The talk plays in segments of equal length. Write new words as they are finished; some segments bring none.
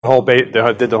They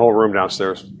did the whole room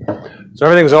downstairs. So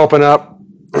everything's open up.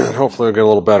 Hopefully it'll get a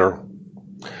little better.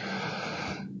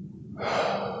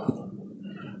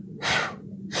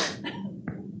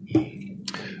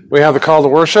 We have the call to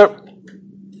worship.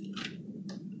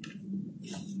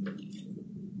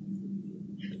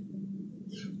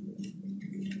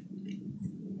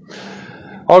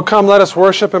 Oh, come, let us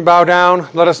worship and bow down.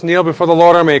 Let us kneel before the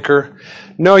Lord our Maker.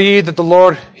 Know ye that the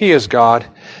Lord, He is God.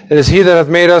 It is He that hath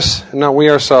made us, and not we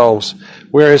ourselves.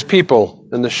 We are His people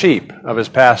and the sheep of His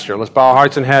pasture. Let's bow our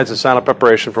hearts and heads in silent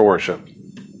preparation for worship.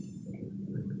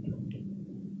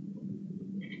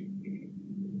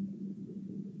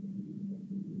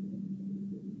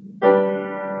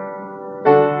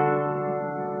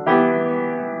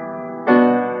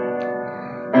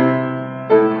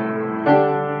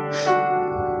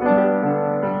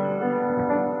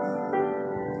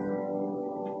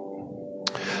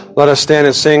 Let us stand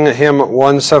and sing hymn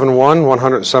 171.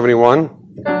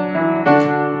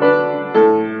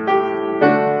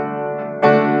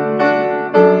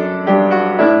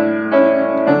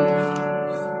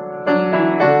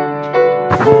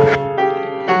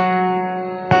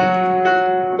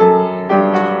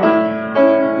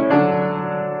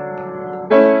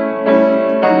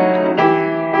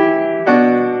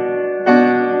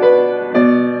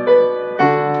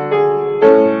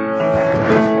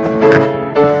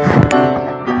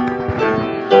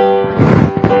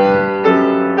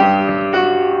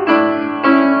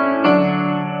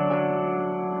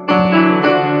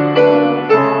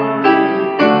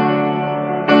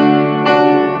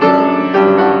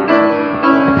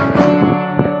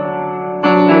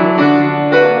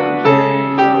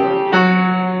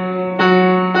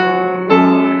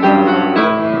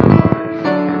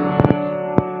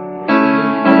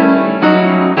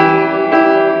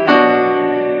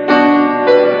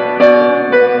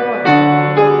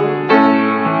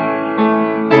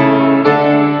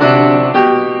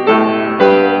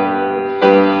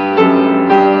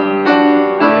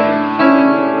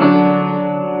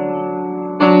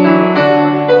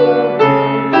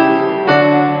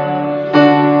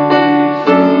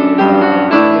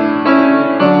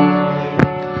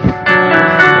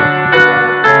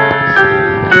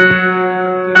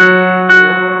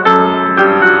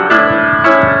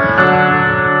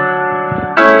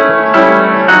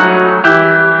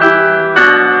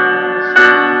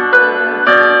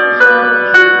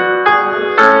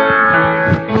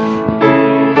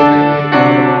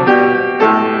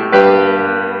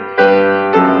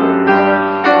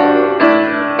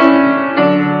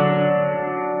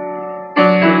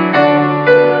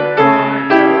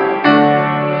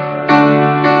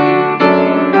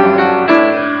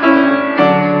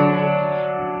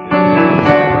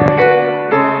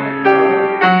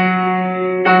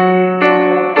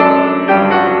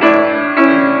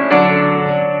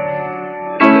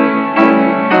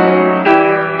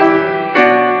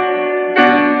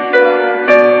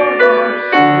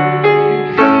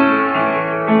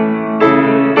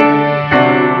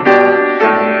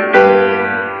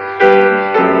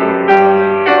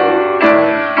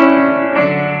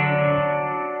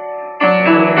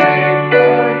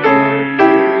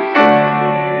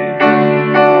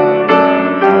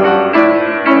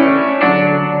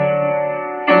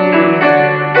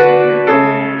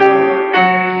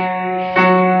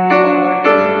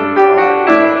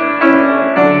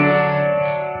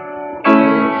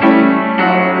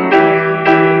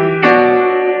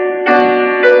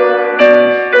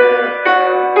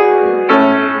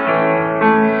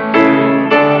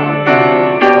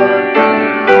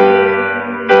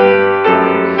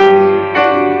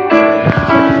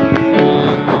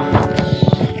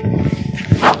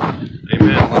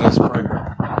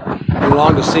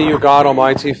 See you, God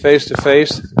Almighty, face to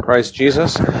face, Christ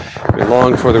Jesus. We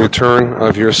long for the return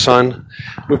of your Son.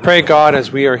 We pray, God,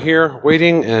 as we are here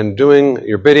waiting and doing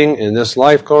your bidding in this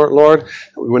life, Lord,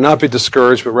 we would not be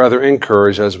discouraged, but rather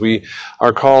encouraged as we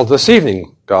are called this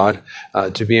evening, God,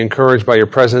 to be encouraged by your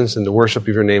presence and the worship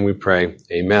of your name, we pray.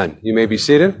 Amen. You may be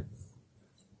seated.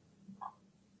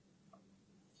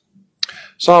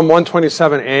 Psalm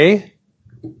 127a.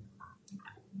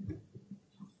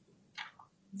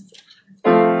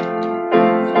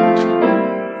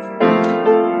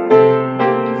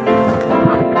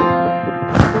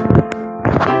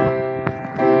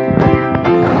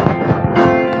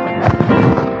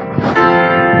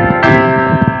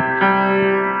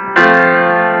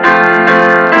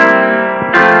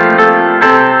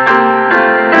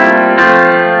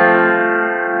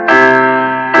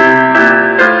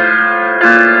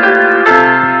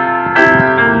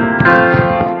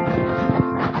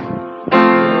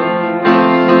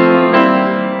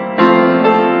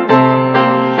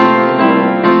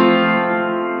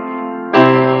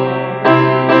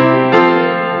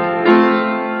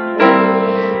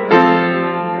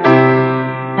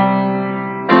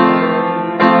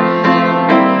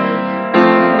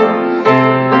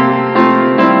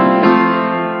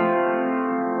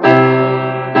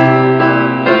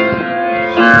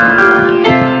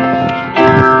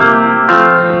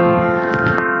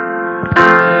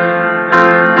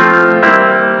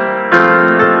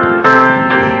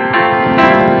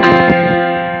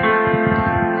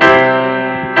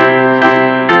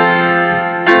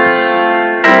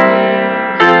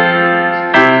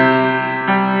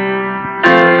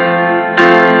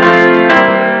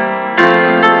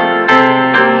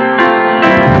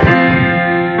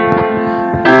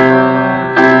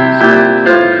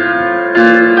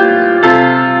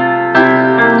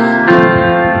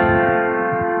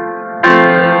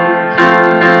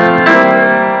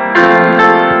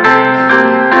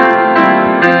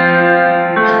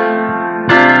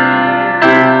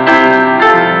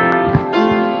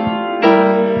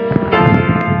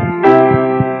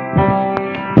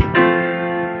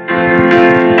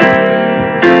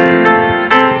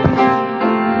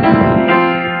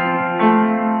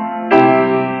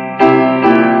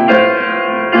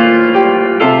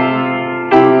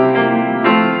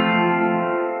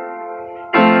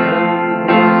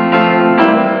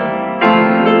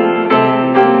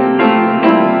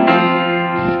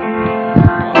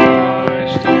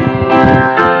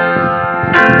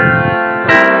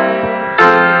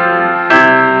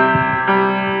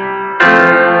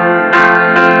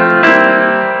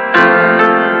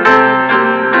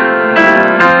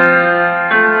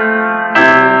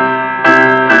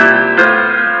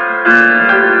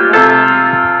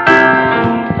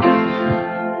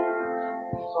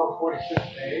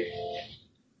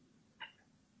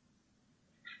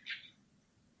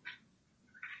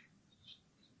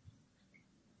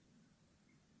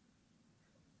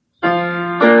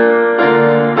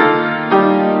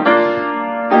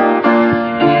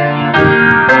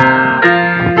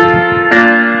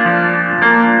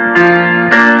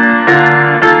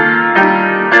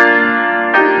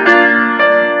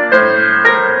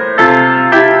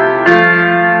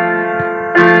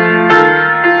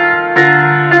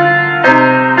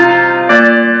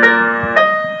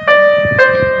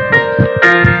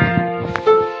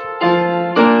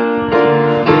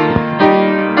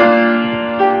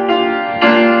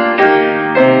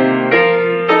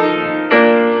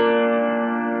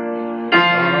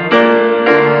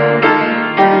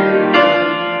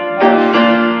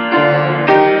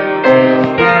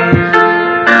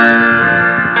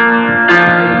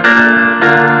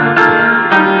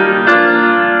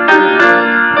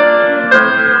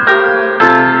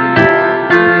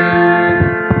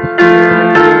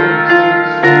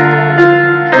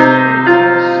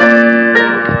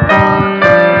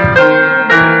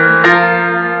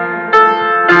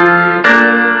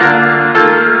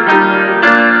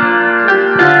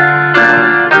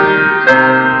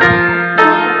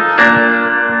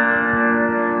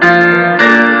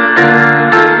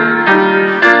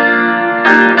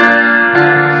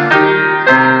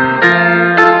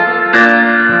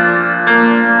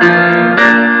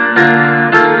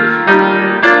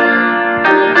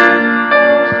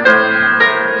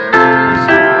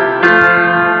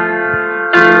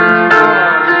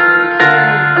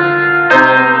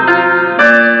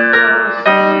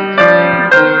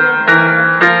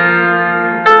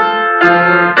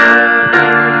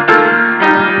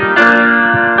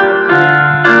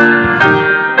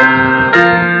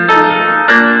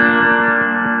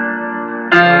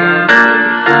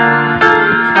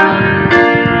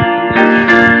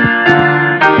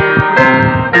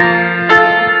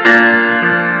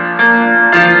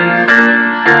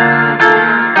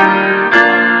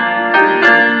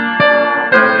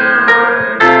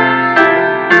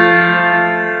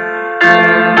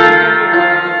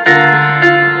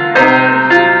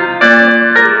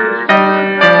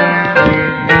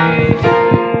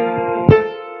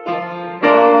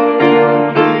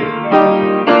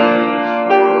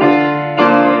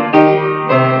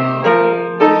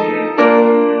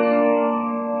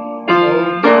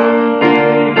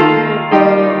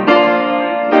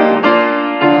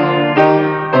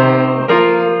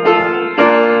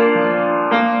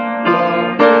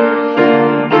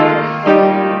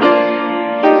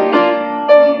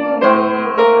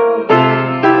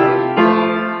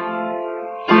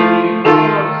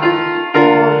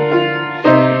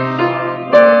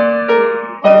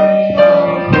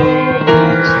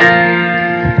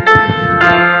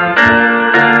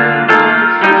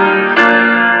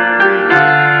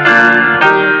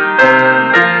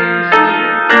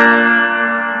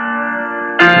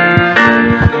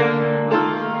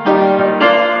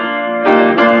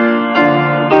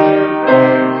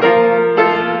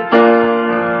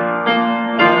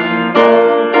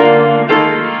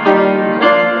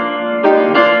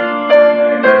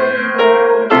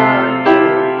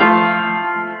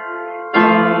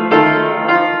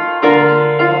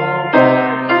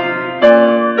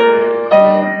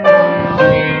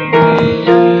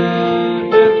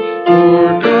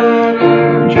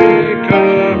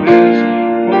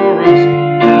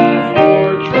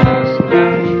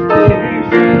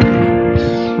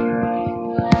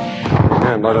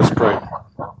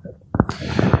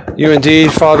 You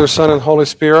indeed, Father, Son, and Holy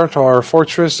Spirit, are our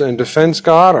fortress and defense,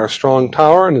 God, our strong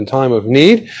tower and in time of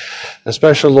need,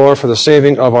 especially, Lord, for the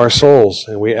saving of our souls.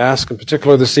 And we ask in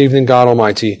particular this evening, God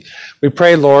Almighty, we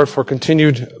pray, Lord, for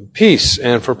continued peace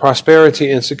and for prosperity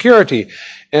and security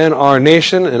in our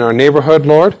nation, in our neighborhood,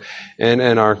 Lord, and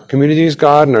in our communities,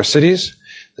 God, and our cities,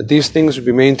 that these things would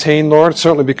be maintained, Lord,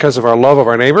 certainly because of our love of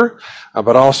our neighbor,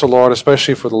 but also, Lord,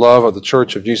 especially for the love of the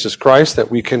Church of Jesus Christ,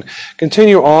 that we can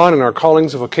continue on in our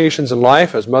callings and vocations in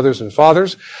life as mothers and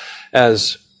fathers,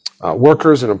 as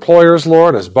workers and employers,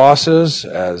 Lord, as bosses,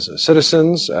 as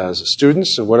citizens, as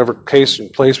students, in whatever case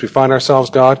and place we find ourselves,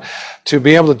 God, to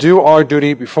be able to do our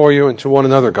duty before you and to one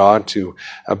another, God, to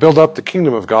build up the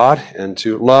kingdom of God and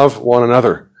to love one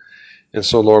another. And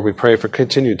so, Lord, we pray for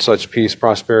continued such peace,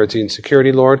 prosperity, and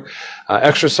security, Lord,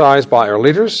 exercised by our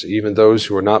leaders, even those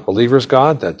who are not believers,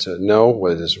 God, that know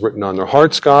what is written on their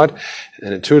hearts, God,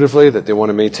 and intuitively that they want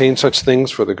to maintain such things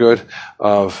for the good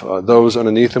of those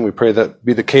underneath them. We pray that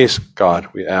be the case, God.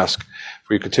 We ask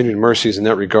for your continued mercies in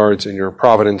that regards, in your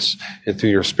providence, and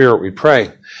through your Spirit, we pray.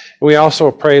 And we also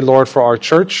pray, Lord, for our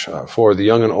church, for the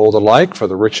young and old alike, for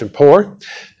the rich and poor,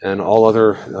 and all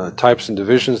other types and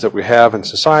divisions that we have in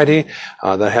society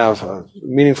that have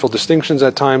meaningful distinctions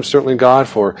at times, certainly, God,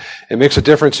 for it makes a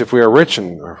difference if we are rich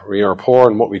and we are poor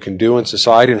and what we can do in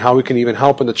society and how we can even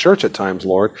help in the church at times,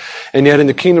 Lord. And yet in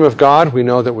the kingdom of God, we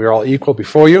know that we are all equal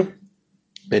before you,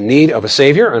 in need of a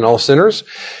Savior and all sinners.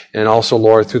 And also,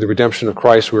 Lord, through the redemption of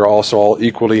Christ, we are also all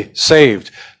equally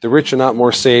saved. The rich are not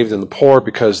more saved than the poor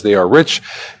because they are rich,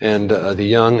 and the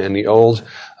young and the old,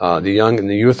 the young and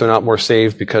the youth are not more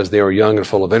saved because they are young and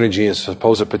full of energy and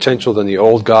supposed potential than the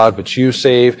old, God. But you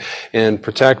save and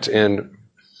protect and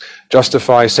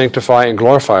justify, sanctify, and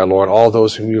glorify, Lord, all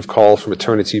those whom you've called from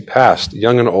eternity past,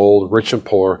 young and old, rich and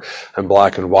poor, and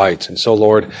black and white. And so,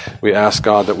 Lord, we ask,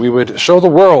 God, that we would show the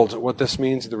world what this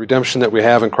means, the redemption that we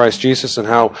have in Christ Jesus, and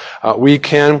how we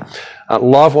can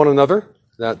love one another,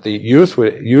 that the youth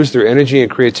would use their energy and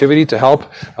creativity to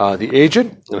help the aged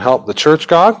and help the church,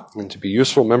 God, and to be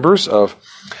useful members of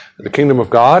the kingdom of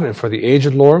God, and for the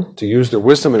aged, Lord, to use their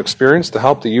wisdom and experience to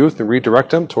help the youth and redirect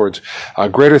them towards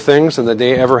greater things than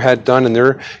they ever had done in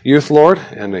their youth, Lord,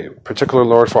 and in particular,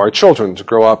 Lord, for our children to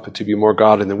grow up to be more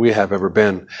godly than we have ever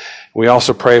been. We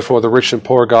also pray for the rich and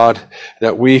poor, God,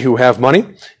 that we who have money,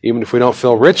 even if we don't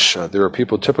feel rich, there are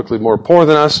people typically more poor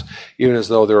than us, even as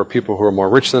though there are people who are more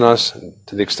rich than us. And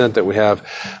to the extent that we have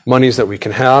monies that we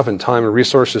can have and time and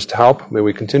resources to help, may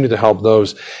we continue to help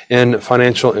those in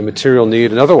financial and material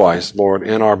need and otherwise, Lord,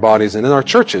 in our bodies and in our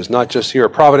churches, not just here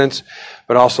at Providence,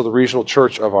 but also the regional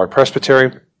church of our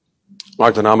presbytery,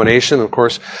 our denomination, of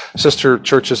course, sister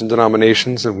churches and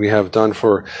denominations that we have done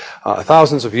for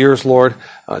thousands of years, Lord,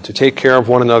 to take care of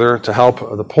one another, to help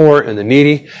the poor and the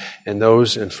needy and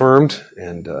those infirmed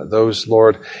and those,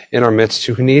 Lord, in our midst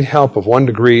who need help of one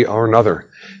degree or another.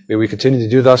 May we continue to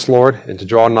do thus, Lord, and to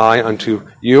draw nigh unto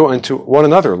you and to one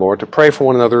another, Lord, to pray for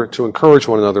one another, to encourage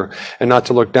one another, and not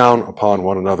to look down upon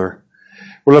one another.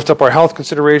 We lift up our health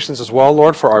considerations as well,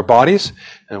 Lord, for our bodies,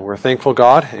 and we're thankful,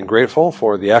 God, and grateful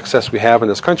for the access we have in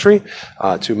this country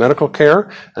to medical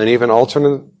care and even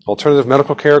alternative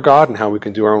medical care, God, and how we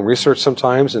can do our own research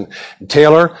sometimes and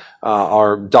tailor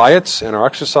our diets and our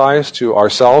exercise to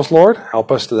ourselves, Lord.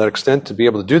 Help us to that extent to be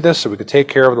able to do this so we can take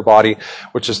care of the body,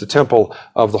 which is the temple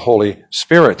of the Holy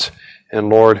Spirit. And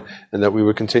Lord, and that we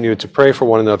would continue to pray for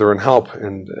one another and help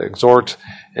and exhort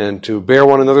and to bear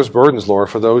one another's burdens, Lord,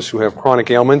 for those who have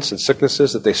chronic ailments and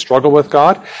sicknesses that they struggle with,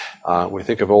 God. We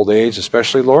think of old age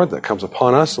especially, Lord, that comes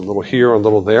upon us, a little here, a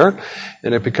little there,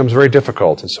 and it becomes very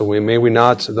difficult. And so may we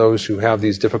not, those who have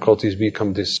these difficulties,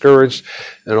 become discouraged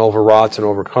and overwrought and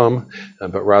overcome,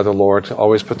 but rather, Lord, to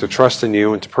always put their trust in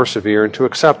you and to persevere and to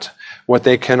accept what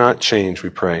they cannot change, we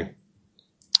pray.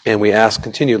 And we ask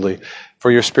continually for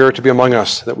your Spirit to be among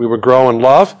us, that we would grow in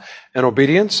love and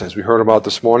obedience, as we heard about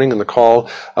this morning, in the call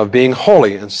of being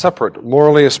holy and separate,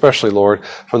 morally especially, Lord,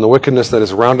 from the wickedness that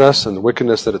is around us and the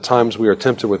wickedness that at times we are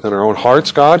tempted within our own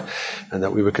hearts, God, and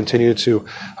that we would continue to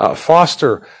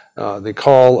foster the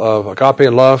call of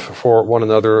agape love for one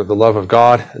another, the love of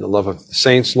God and the love of the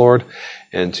saints, Lord,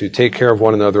 and to take care of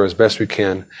one another as best we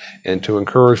can, and to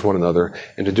encourage one another,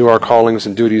 and to do our callings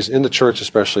and duties in the church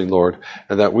especially, Lord,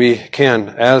 and that we can,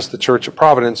 as the Church of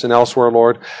Providence and elsewhere,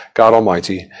 Lord, God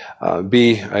Almighty,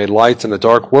 be a light in a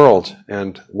dark world,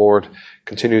 and, Lord,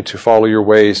 continue to follow your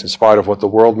ways in spite of what the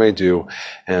world may do,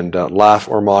 and laugh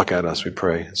or mock at us, we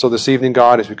pray. So this evening,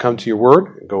 God, as we come to your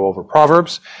word, and go over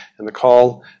Proverbs, and the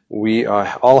call we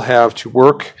all have to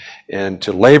work and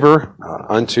to labor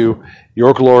unto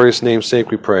your glorious name's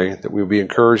sake we pray, that we will be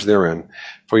encouraged therein.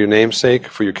 For your name's sake,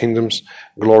 for your kingdom's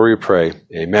glory we pray.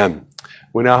 Amen.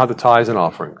 We now have the tithes and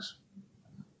offerings.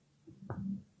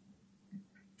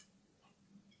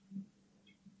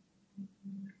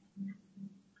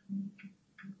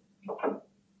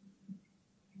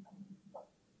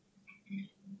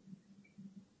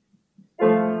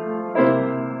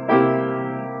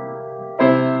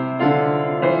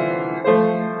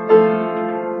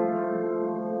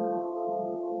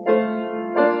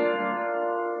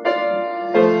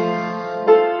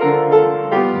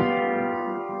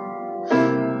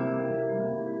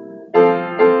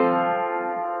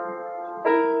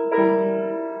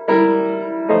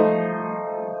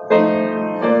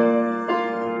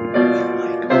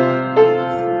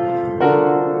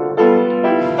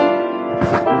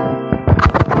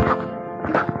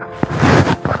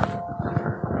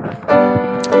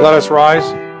 Let us rise.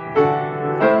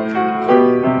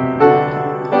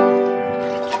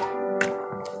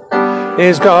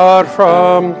 Is God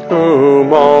from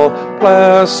whom all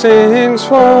blessings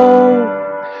flow.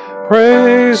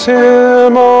 Praise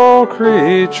Him, all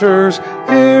creatures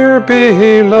here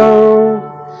below.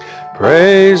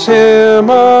 Praise Him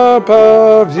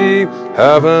above, ye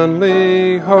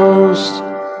heavenly hosts.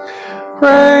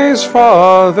 Praise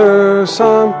Father,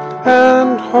 Son,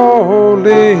 and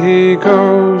Holy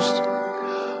Ghost.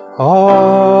 Amen.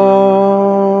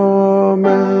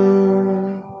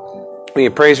 We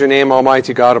praise your name,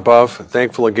 Almighty God above,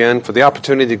 thankful again for the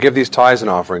opportunity to give these tithes and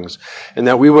offerings, and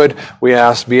that we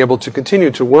ask, be able to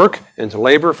continue to work and to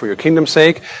labor for your kingdom's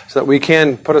sake, so that we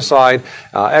can put aside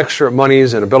extra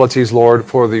monies and abilities, Lord,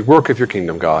 for the work of your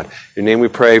kingdom, God. In your name we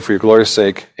pray for your glorious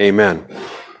sake. Amen.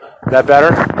 Is that better?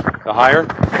 The higher?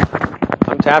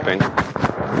 I'm tapping.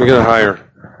 Let me get it higher.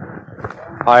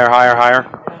 Higher, higher, higher.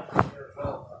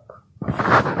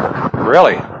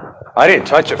 Really? I didn't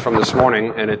touch it from this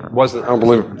morning, and it wasn't. I don't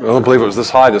believe it was this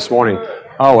high this morning.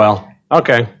 Oh well.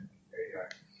 Okay.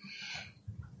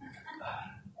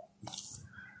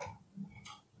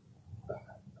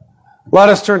 Let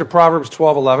us turn to Proverbs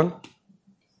 12:11.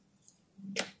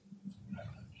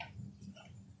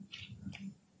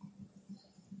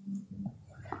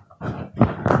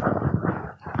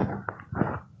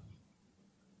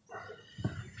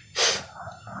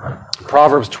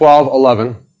 Proverbs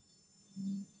 12:11.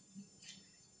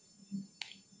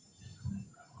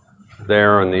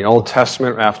 There in the Old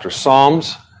Testament after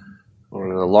Psalms,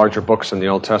 one of the larger books in the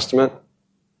Old Testament.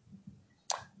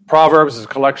 Proverbs is a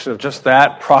collection of just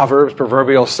that. Proverbs,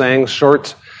 proverbial sayings,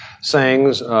 short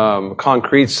sayings,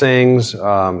 concrete sayings,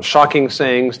 shocking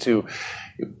sayings to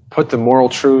put the moral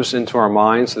truths into our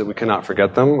minds so that we cannot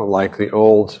forget them. Like the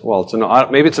old,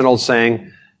 maybe it's an old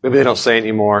saying, maybe they don't say it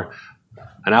anymore.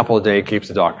 An apple a day keeps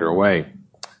the doctor away.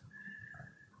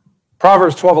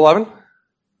 Proverbs 12:11.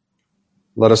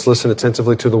 Let us listen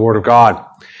attentively to the word of God.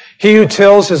 He who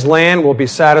tills his land will be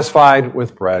satisfied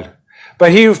with bread,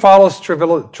 but he who follows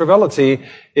frivolity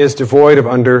is devoid of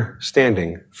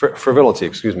understanding. Frivolity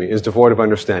is devoid of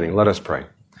understanding. Let us pray.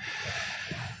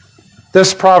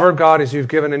 This proverb, God, as you've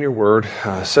given in your word,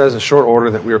 says in short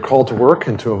order that we are called to work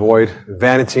and to avoid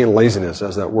vanity and laziness,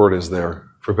 as that word is there,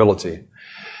 frivolity.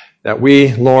 That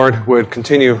we, Lord, would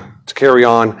continue to carry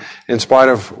on in spite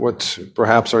of what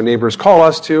perhaps our neighbors call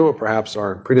us to, or perhaps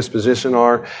our predisposition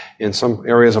are in some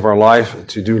areas of our life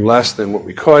to do less than what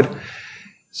we could.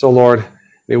 So, Lord,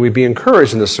 may we be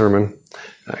encouraged in this sermon,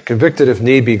 convicted if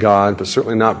need be, God, but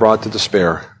certainly not brought to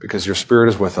despair, because your Spirit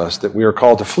is with us, that we are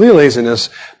called to flee laziness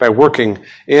by working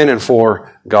in and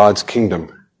for God's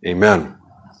kingdom. Amen.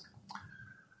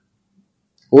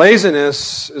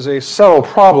 Laziness is a subtle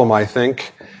problem, I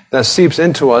think, that seeps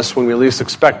into us when we least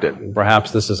expect it.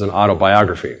 Perhaps this is an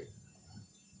autobiography.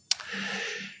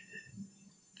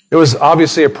 It was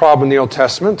obviously a problem in the Old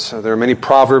Testament. There are many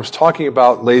proverbs talking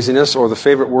about laziness, or the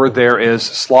favorite word there is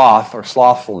sloth or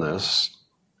slothfulness.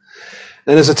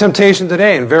 And there's a temptation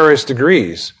today in various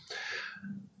degrees.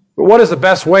 But what is the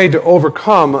best way to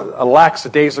overcome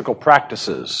lackadaisical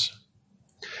practices?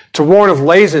 To warn of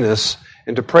laziness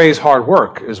and to praise hard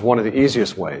work is one of the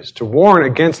easiest ways. To warn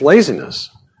against laziness,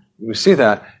 we see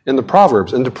that in the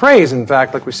Proverbs. And to praise, in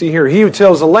fact, like we see here, he who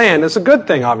tills the land, it's a good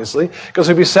thing, obviously, because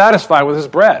he'll be satisfied with his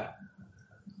bread.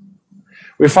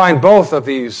 We find both of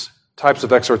these types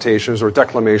of exhortations or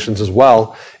declamations as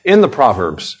well in the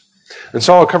Proverbs. And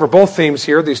so I'll cover both themes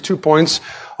here, these 2 points,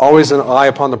 always an eye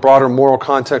upon the broader moral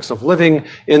context of living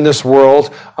in this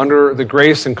world under the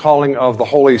grace and calling of the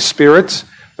Holy Spirit.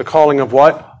 The calling of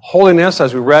what? Holiness,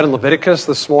 as we read in Leviticus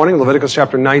this morning, Leviticus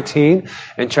chapter 19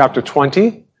 and chapter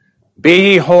 20.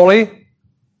 Be ye holy,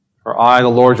 for I, the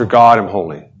Lord your God, am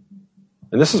holy.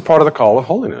 And this is part of the call of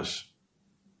holiness.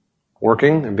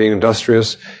 Working and being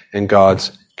industrious in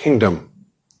God's kingdom.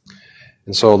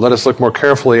 And so let us look more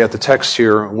carefully at the text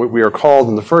here. What we are called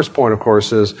in the first point, of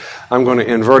course, is I'm going to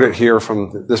invert it here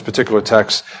from this particular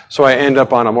text so I end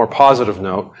up on a more positive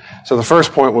note. So the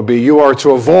first point would be you are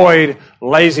to avoid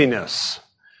laziness.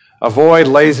 Avoid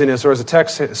laziness, or as the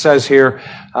text says here,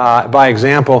 by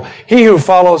example, he who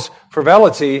follows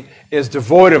frivolity is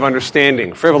devoid of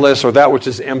understanding. Frivolous, or that which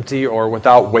is empty or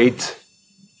without weight,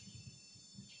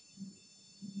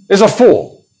 is a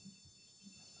fool.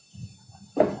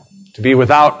 To be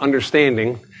without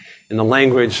understanding, in the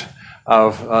language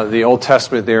of the Old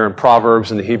Testament there in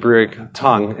Proverbs in the Hebrew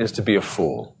tongue, is to be a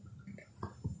fool.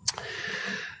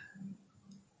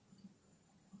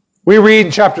 We read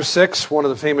in chapter 6, one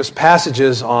of the famous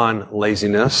passages on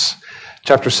laziness.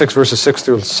 Chapter 6, verses 6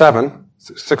 through 11,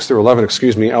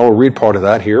 I will read part of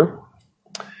that here.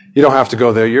 You don't have to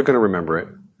go there, you're going to remember it.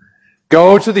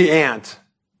 Go to the ant,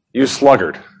 you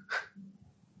sluggard.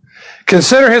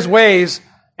 Consider his ways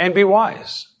and be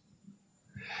wise.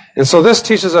 And so this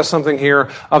teaches us something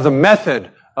here of the method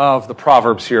of the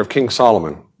Proverbs here of King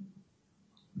Solomon.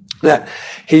 That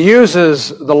he uses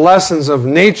the lessons of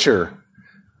nature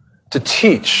to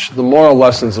teach the moral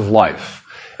lessons of life.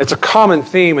 It's a common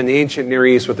theme in the ancient Near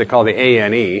East, what they call the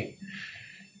ANE.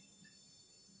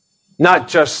 Not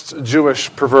just Jewish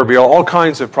proverbial, all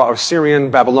kinds of Syrian,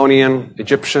 Babylonian,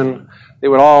 Egyptian. They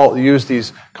would all use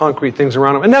these concrete things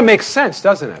around them. And that makes sense,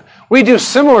 doesn't it? We do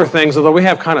similar things, although we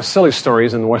have kind of silly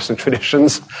stories in the Western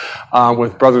traditions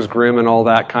with Brothers Grimm and all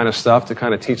that kind of stuff to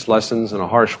kind of teach lessons in a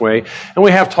harsh way. And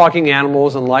we have talking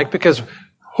animals and like, because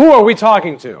who are we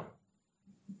talking to?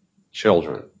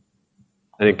 Children.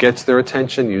 And it gets their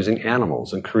attention using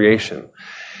animals and creation.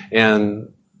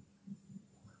 And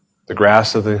the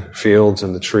grass of the fields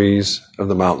and the trees of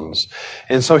the mountains.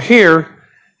 And so here,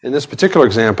 in this particular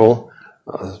example,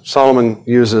 Solomon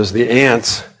uses the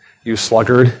ants, you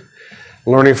sluggard,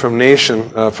 learning from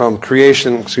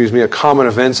creation, common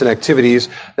events and activities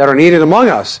that are needed among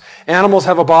us. Animals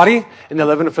have a body and they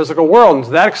live in a physical world. And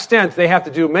to that extent, they have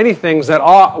to do many things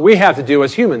that we have to do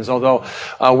as humans, although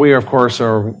we, of course,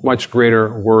 are much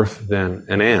greater worth than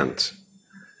an ant.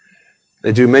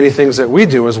 They do many things that we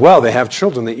do as well. They have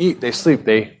children, they eat, they sleep,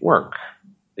 they work.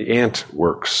 The ant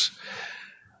works.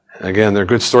 Again, they're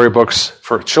good storybooks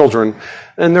for children,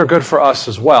 and they're good for us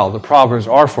as well. The Proverbs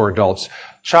are for adults.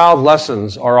 Child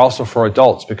lessons are also for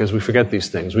adults because we forget these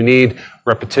things. We need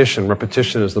repetition.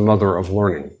 Repetition is the mother of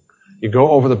learning. You go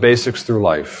over the basics through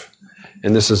life,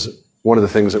 and this is one of the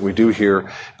things that we do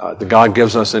here that God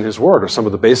gives us in His Word are some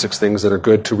of the basics things that are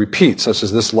good to repeat, such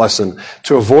as this lesson.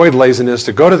 To avoid laziness,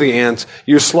 to go to the ant,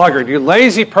 you sluggard, you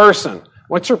lazy person.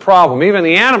 What's your problem? Even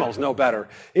the animals know better.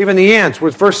 Even the ants,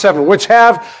 with verse 7, which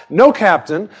have no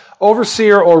captain,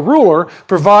 overseer, or ruler,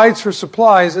 provides her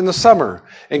supplies in the summer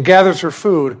and gathers her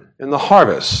food in the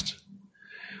harvest.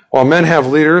 While men have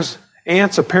leaders,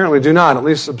 ants apparently do not, at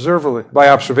least by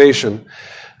observation.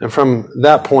 And from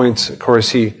that point, of course,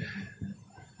 he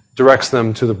directs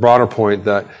them to the broader point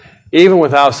that even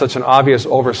without such an obvious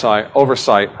overseer,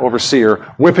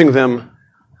 whipping them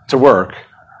to work,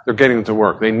 they're getting them to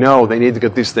work. They know they need to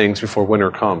get these things before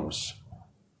winter comes.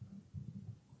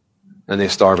 And they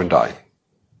starve and die.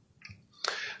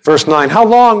 Verse 9, how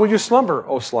long will you slumber,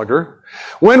 O sluggard?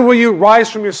 When will you rise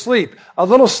from your sleep? A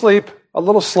little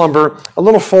slumber, a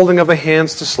little folding of the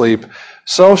hands to sleep.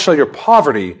 So shall your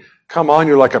poverty come on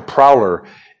you like a prowler,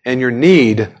 and your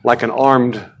need like an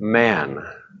armed man.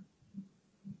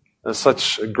 There's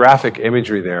such graphic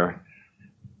imagery there.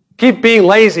 Keep being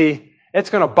lazy. It's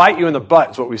going to bite you in the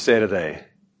butt, is what we say today.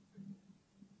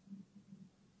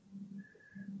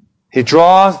 He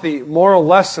draws the moral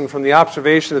lesson from the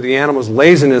observation of the animal's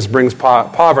laziness brings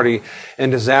poverty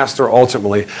and disaster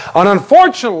ultimately. And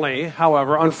unfortunately,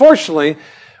 however,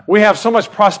 we have so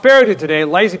much prosperity today,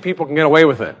 lazy people can get away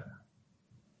with it.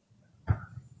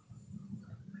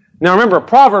 Now remember,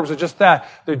 Proverbs are just that.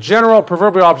 They're general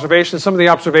proverbial observations. Some of the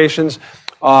observations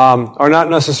are not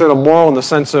necessarily moral in the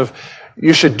sense of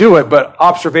you should do it, but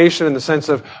observation in the sense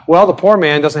of, well, the poor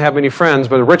man doesn't have many friends,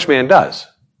 but the rich man does.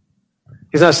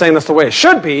 He's not saying that's the way it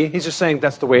should be. He's just saying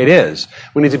that's the way it is.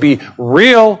 We need to be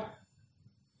real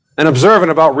and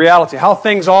observant about reality, how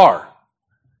things are.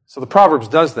 So the Proverbs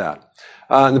does that.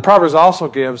 And the Proverbs also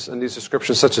gives, in these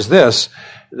descriptions such as this,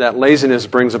 that laziness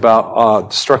brings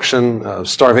about destruction,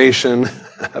 starvation,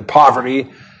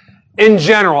 poverty. In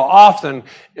general, often,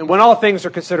 when all things are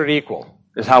considered equal,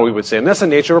 is how we would say. And that's the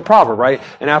nature of a proverb, right?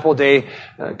 An apple a day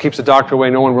keeps the doctor away.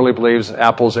 No one really believes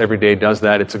apples every day does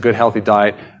that. It's a good, healthy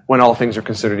diet when all things are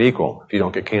considered equal, if you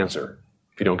don't get cancer.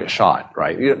 if you don't get shot,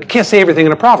 right? You can't say everything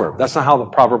in a proverb. That's not how the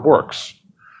proverb works.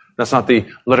 That's not the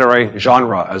literary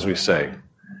genre, as we say.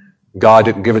 God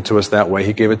didn't give it to us that way.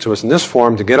 He gave it to us in this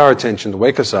form to get our attention, to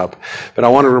wake us up. But I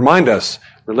want to remind us,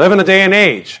 we live in a day and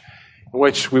age in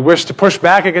which we wish to push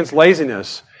back against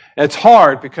laziness. It's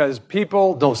hard because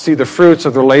people don't see the fruits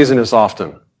of their laziness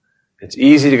often. It's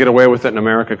easy to get away with it in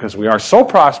America because we are so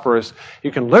prosperous,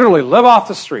 you can literally live off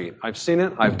the street. I've seen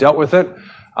it. I've dealt with it.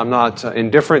 I'm not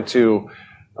indifferent to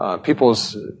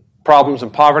people's problems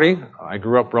and poverty. I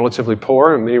grew up relatively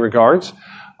poor in many regards.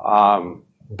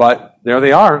 But there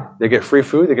they are. They get free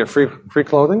food. They get free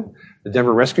clothing. The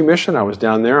Denver Rescue Mission, I was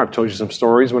down there. I've told you some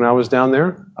stories when I was down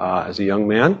there as a young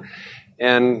man.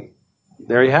 And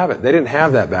there you have it. They didn't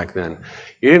have that back then.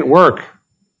 You didn't work.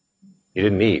 You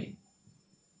didn't eat.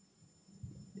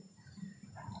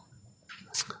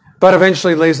 But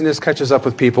eventually laziness catches up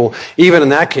with people, even in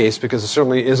that case, because it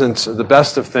certainly isn't the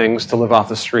best of things to live off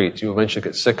the street. You eventually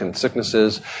get sick, and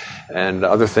sicknesses and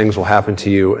other things will happen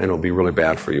to you, and it'll be really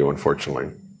bad for you,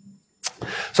 unfortunately.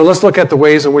 So let's look at the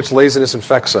ways in which laziness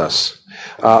infects us.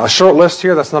 A short list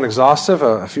here, that's not exhaustive.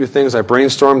 A few things I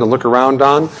brainstormed to look around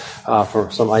on for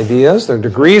some ideas. There are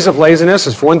degrees of laziness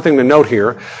is one thing to note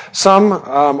here. Some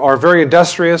are very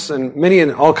industrious and many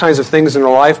in all kinds of things in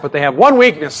their life, but they have one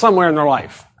weakness somewhere in their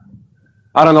life.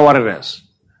 I don't know what it is.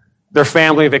 Their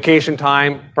family, vacation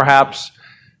time, perhaps,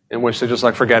 in which they're just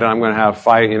like, forget it, I'm going to have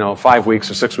 5 weeks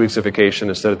or 6 weeks of vacation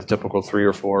instead of the typical 3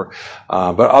 or 4.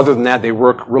 But other than that, they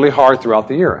work really hard throughout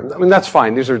the year. I mean, that's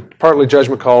fine. These are partly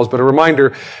judgment calls, but a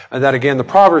reminder that, again, the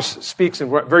Proverbs speaks in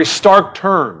very stark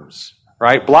terms,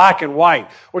 right? Black and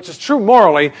white, which is true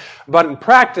morally, but in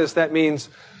practice, that means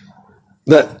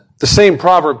that the same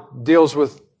proverb deals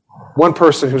with one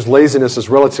person whose laziness is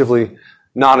relatively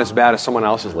not as bad as someone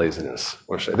else's laziness.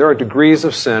 There are degrees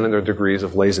of sin and there are degrees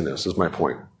of laziness, is my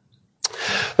point.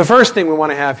 The first thing we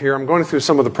want to have here, I'm going through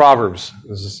some of the Proverbs.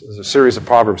 There's a series of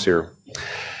Proverbs here.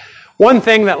 One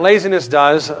thing that laziness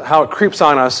does, how it creeps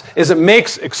on us, is it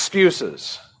makes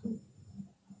excuses.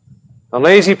 A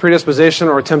lazy predisposition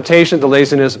or a temptation to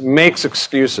laziness makes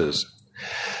excuses.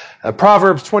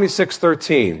 Proverbs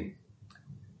 26:13.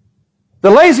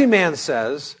 The lazy man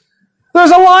says,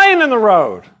 "There's a lion in the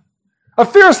road. A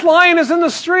fierce lion is in the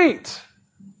street."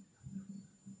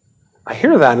 I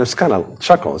hear that and it's kind of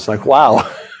chuckle. It's like, wow.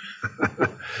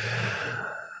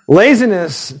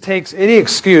 Laziness takes any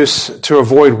excuse to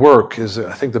avoid work is,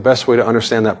 I think, the best way to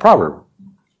understand that proverb.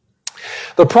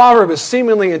 The proverb is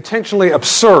seemingly intentionally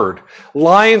absurd.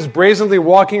 Lions brazenly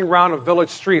walking around a village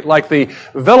street like the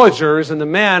villagers and the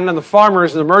men and the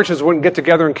farmers and the merchants wouldn't get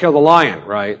together and kill the lion,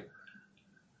 right?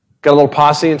 Get a little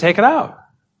posse and take it out.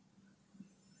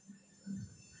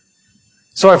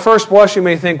 So at first blush, you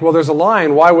may think, well, there's a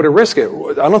lion. Why would it risk it?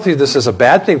 I don't think this is a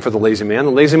bad thing for the lazy man.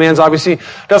 The lazy man's obviously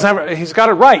he's got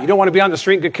it right. You don't want to be on the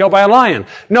street and get killed by a lion.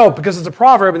 No, because it's a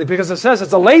proverb and because it says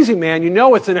it's a lazy man, you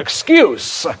know it's an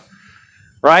excuse,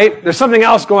 right? There's something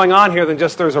else going on here than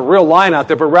just there's a real lion out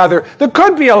there, but rather there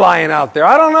could be a lion out there.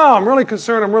 I don't know. I'm really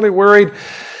concerned. I'm really worried.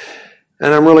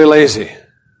 And I'm really lazy.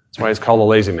 That's why it's called a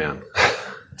lazy man.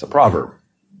 It's a proverb.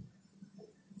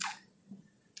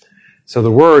 So the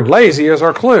word lazy is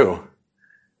our clue.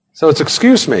 So it's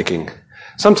excuse making.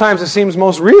 Sometimes it seems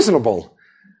most reasonable.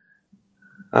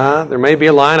 There may be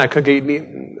a lion I could get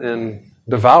eaten and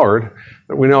devoured,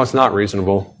 but we know it's not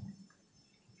reasonable.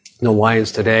 No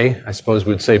lions today. I suppose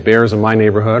we'd say bears in my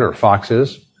neighborhood or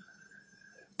foxes.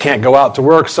 Can't go out to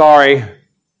work, sorry.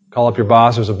 Call up your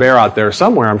boss. There's a bear out there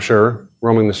somewhere, I'm sure,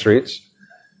 roaming the streets.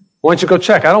 Why don't you go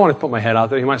check? I don't want to put my head out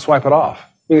there. He might swipe it off.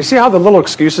 You see how the little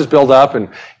excuses build up and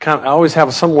kind of always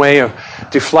have some way of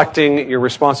deflecting your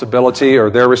responsibility or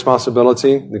their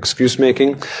responsibility, excuse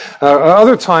making.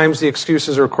 Other times the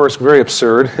excuses are, of course, very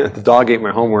absurd. The dog ate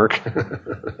my homework.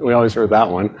 We always heard that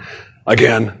one.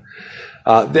 Again.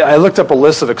 I looked up a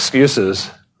list of excuses.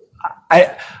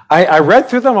 I read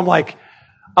through them. I'm like,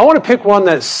 I want to pick one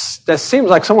that seems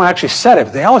like someone actually said it,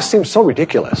 but they always seem so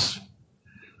ridiculous.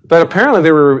 But apparently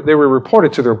they were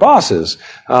reported to their bosses.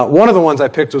 One of the ones I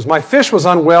picked was, my fish was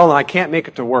unwell and I can't make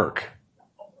it to work.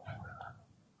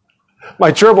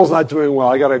 My gerbil's not doing well.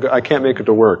 I can't make it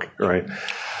to work. Right?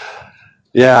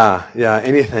 Yeah,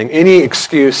 anything. Any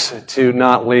excuse to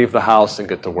not leave the house and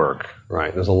get to work.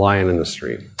 Right? There's a lion in the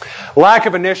street. Lack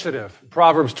of initiative.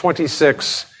 Proverbs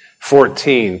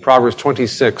 26:14. Proverbs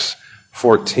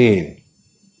 26:14.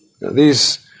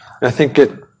 These, I think,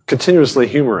 get continuously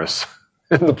humorous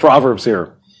in the Proverbs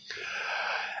here.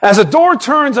 As a door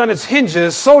turns on its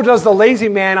hinges, so does the lazy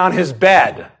man on his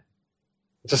bed.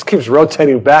 It just keeps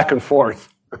rotating back and forth.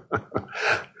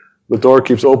 The door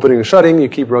keeps opening and shutting. You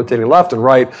keep rotating left and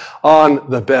right on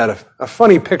the bed. A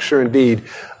funny picture indeed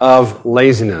of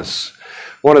laziness.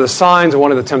 One of the signs and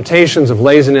one of the temptations of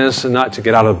laziness and not to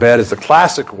get out of bed is the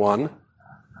classic one.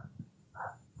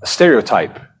 A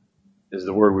stereotype is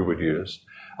the word we would use.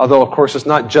 Although, of course, it's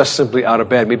not just simply out of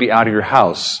bed, maybe out of your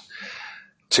house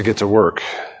to get to work,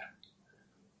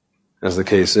 as the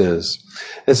case is.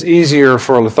 It's easier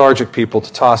for lethargic people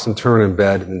to toss and turn in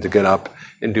bed than to get up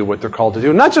and do what they're called to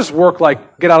do. Not just work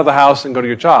like get out of the house and go to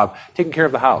your job. Taking care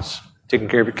of the house, taking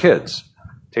care of your kids,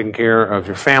 taking care of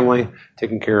your family,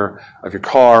 taking care of your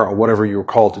car, or whatever you were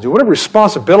called to do. Whatever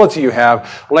responsibility you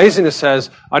have, laziness says,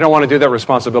 I don't want to do that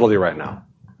responsibility right now.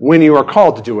 When you are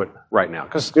called to do it right now.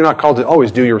 Because you're not called to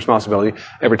always do your responsibility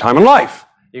every time in life.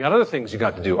 You got other things you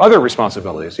got to do, other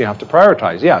responsibilities. You have to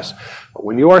prioritize, yes. But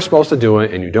when you are supposed to do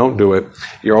it and you don't do it,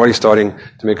 you're already starting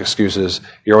to make excuses.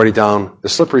 You're already down the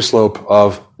slippery slope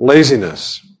of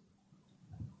laziness.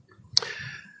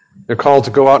 They're called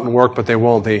to go out and work, but they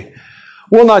won't. They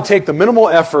will not take the minimal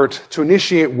effort to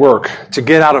initiate work, to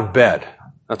get out of bed.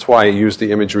 That's why I use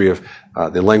the imagery of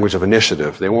the language of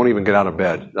initiative. They won't even get out of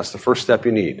bed. That's the first step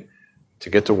you need to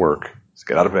get to work, is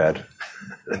get out of bed.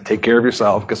 Take care of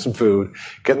yourself, get some food,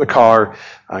 get in the car,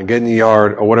 get in the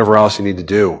yard, or whatever else you need to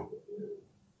do.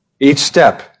 Each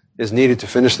step is needed to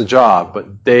finish the job,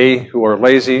 but they who are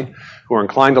lazy, who are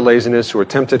inclined to laziness, who are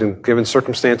tempted, and given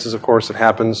circumstances, of course, it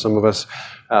happens. Some of us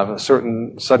have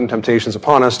certain sudden temptations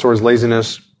upon us towards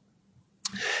laziness,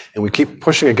 and we keep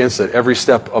pushing against it every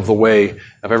step of the way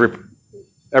of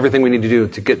everything we need to do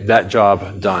to get that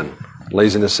job done.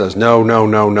 Laziness says, no, no,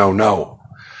 no, no, no.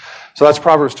 So that's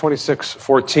Proverbs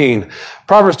 26:14.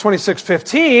 Proverbs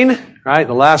 26:15, right,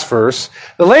 the last verse.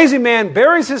 The lazy man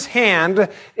buries his hand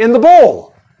in the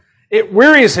bowl. It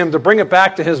wearies him to bring it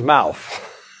back to his mouth.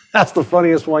 That's the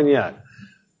funniest one yet.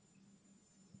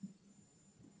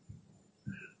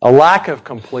 A lack of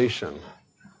completion.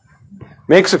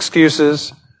 Makes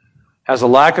excuses, has a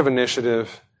lack of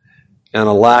initiative, and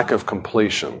a lack of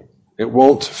completion. It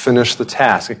won't finish the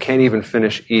task. It can't even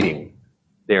finish eating.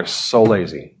 They are so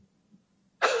lazy.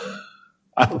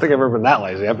 I don't think I've ever been that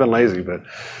lazy. I've been lazy, but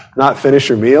not finish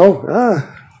your meal?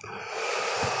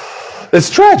 It's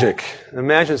tragic.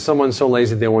 Imagine someone so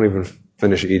lazy they won't even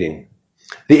finish eating.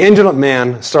 The indolent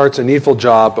man starts a needful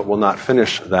job but will not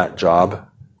finish that job,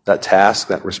 that task,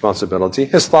 that responsibility.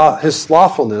 His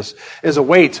slothfulness is a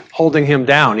weight holding him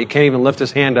down. He can't even lift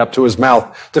his hand up to his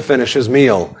mouth to finish his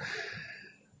meal.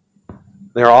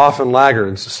 They are often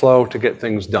laggards, slow to get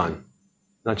things done.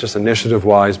 Not just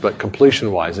initiative-wise, but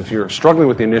completion-wise. If you're struggling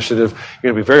with the initiative,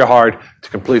 you're going to be very hard to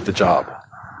complete the job.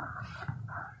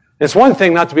 It's one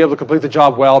thing not to be able to complete the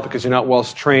job well because you're not well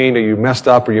trained or you messed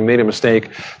up or you made a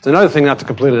mistake. It's another thing not to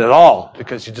complete it at all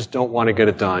because you just don't want to get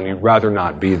it done. You'd rather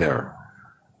not be there.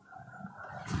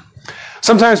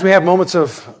 Sometimes we have moments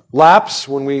of lapse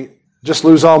when we just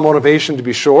lose all motivation to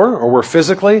be sure, or we're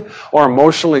physically or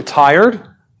emotionally tired.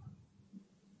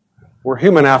 We're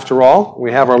human after all.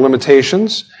 We have our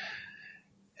limitations.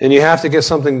 And you have to get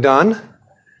something done.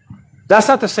 That's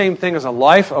not the same thing as a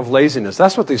life of laziness.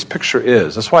 That's what this picture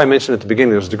is. That's why I mentioned at the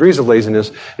beginning there's degrees of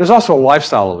laziness. There's also a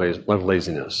lifestyle of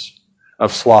laziness,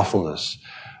 of slothfulness,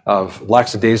 of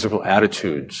lackadaisical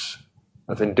attitudes,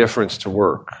 of indifference to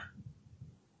work.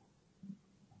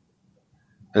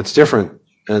 It's different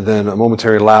than a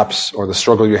momentary lapse or the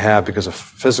struggle you have because of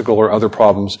physical or other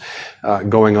problems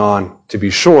going on, to be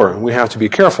sure. And we have to be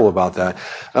careful about that.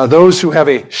 Those who have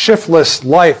a shiftless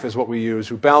life is what we use,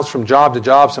 who bounce from job to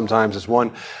job sometimes is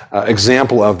one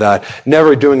example of that.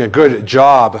 Never doing a good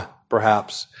job,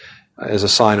 perhaps, is a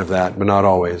sign of that, but not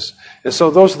always. And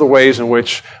so those are the ways in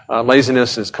which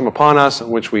laziness has come upon us, in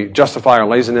which we justify our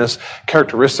laziness,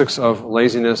 characteristics of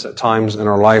laziness at times in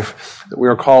our life that we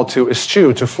are called to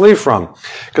eschew, to flee from.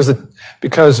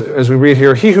 Because as we read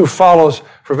here, he who follows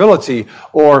frivolity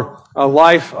or a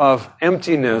life of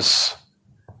emptiness,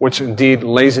 which indeed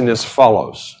laziness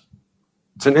follows.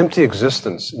 It's an empty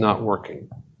existence, not working.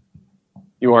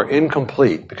 You are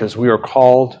incomplete because we are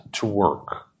called to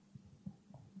work.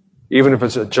 Even if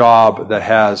it's a job that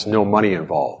has no money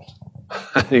involved.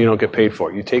 You don't get paid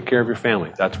for it. You take care of your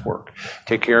family, that's work.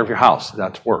 Take care of your house,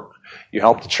 that's work. You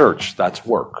help the church, that's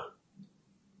work.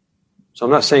 So I'm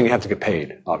not saying you have to get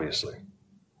paid, obviously.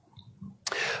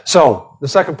 So, the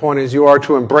second point is you are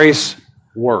to embrace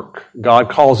work. God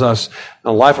calls us in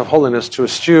a life of holiness to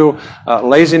eschew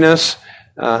laziness.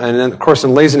 And then, of course,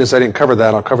 in laziness, I didn't cover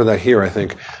that. I'll cover that here, I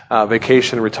think.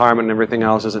 Vacation, retirement, and everything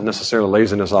else isn't necessarily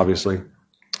laziness, obviously.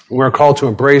 We're called to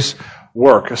embrace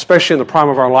work, especially in the prime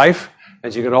of our life.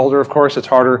 As you get older, of course, it's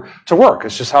harder to work.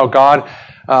 It's just how God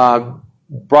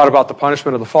brought about the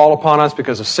punishment of the fall upon us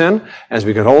because of sin. As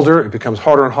we get older, it becomes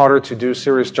harder and harder to do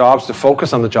serious jobs, to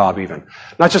focus on the job even.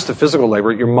 Not just the physical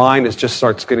labor, your mind just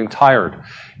starts getting tired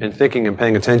and thinking and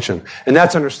paying attention. And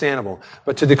that's understandable.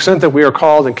 But to the extent that we are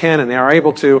called and can and are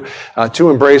able to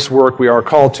embrace work, we are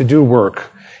called to do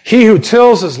work. He who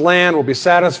tills his land will be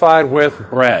satisfied with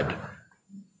bread.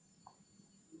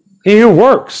 He who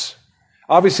works.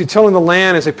 Obviously, tilling the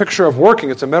land is a picture of working.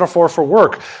 It's a metaphor for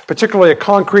work, particularly a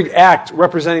concrete act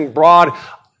representing broad,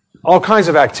 all kinds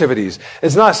of activities.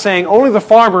 It's not saying only the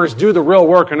farmers do the real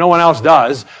work and no one else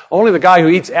does. Only the guy who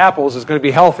eats apples is going to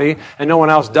be healthy and no one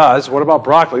else does. What about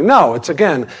broccoli? No, it's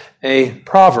again a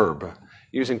proverb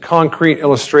using concrete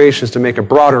illustrations to make a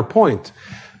broader point.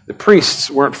 The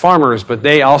priests weren't farmers, but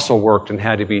they also worked and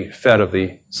had to be fed of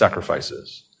the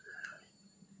sacrifices.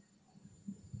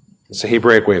 It's a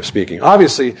Hebraic way of speaking.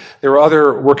 Obviously, there are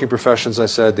other working professions, I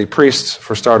said, the priests,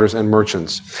 for starters, and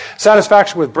merchants.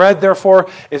 Satisfaction with bread, therefore,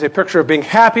 is a picture of being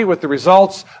happy with the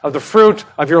results of the fruit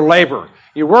of your labor.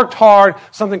 You worked hard,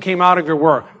 something came out of your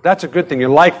work. That's a good thing. You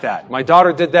like that. My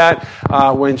daughter did that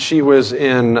when she was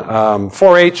in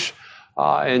 4-H,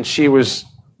 and she was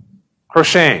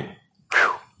crocheting.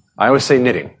 Whew. I always say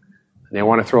knitting. And they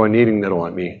want to throw a knitting needle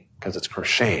at me because it's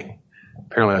crocheting.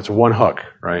 Apparently, that's one hook,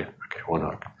 right? Okay, one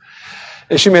hook.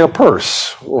 And she made a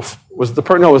purse. Well, was it the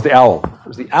purse? No, it was the owl. It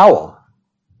was the owl.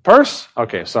 Purse?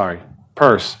 Okay, sorry.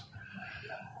 Purse.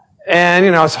 And,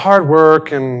 it's hard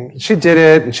work, and she did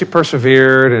it, and she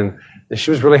persevered, and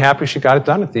she was really happy she got it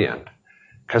done at the end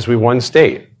because we won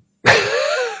state.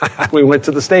 We went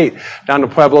to the state, down to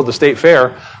Pueblo, the state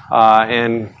fair,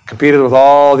 and competed with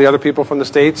all the other people from the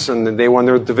states, and they won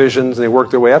their divisions, and they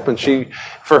worked their way up, and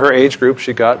for her age group,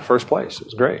 she got first place. It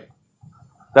was great.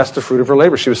 That's the fruit of her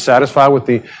labor. She was satisfied with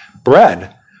the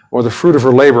bread, or the fruit of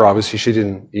her labor. Obviously, she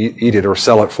didn't eat it or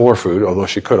sell it for food, although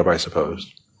she could have, I suppose.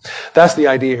 That's the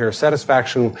idea here.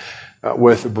 Satisfaction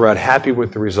with bread, happy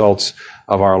with the results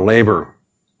of our labor.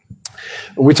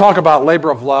 When we talk about labor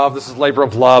of love, this is labor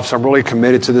of love, so I'm really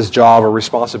committed to this job or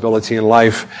responsibility in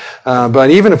life. But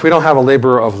even if we don't have a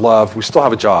labor of love, we still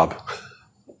have a job.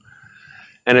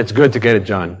 And it's good to get it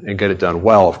done, and get it done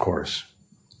well, of course.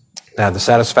 The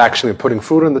satisfaction of putting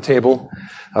food on the table,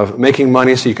 of making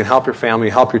money so you can help your family,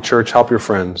 help your church, help your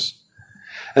friends.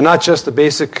 And not just the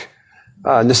basic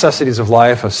necessities of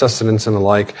life, of sustenance and the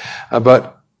like,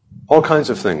 but all kinds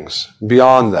of things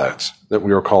beyond that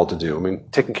we are called to do. I mean,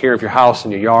 taking care of your house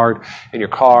and your yard and your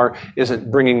car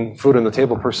isn't bringing food on the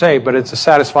table per se, but it's a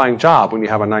satisfying job when you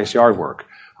have a nice yard work,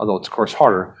 although it's, of course,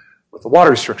 harder with the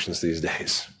water restrictions these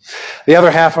days. The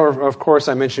other half, of course,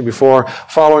 I mentioned before,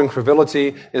 following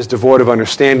frivolity is devoid of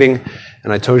understanding.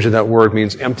 And I told you that word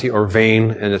means empty or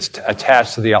vain, and it's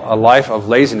attached to a life of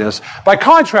laziness. By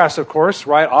contrast, of course,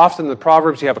 right? Often in the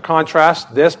Proverbs you have a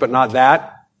contrast, this but not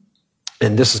that.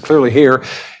 And this is clearly here.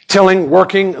 Tilling,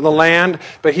 working the land,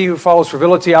 but he who follows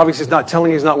frivolity obviously is not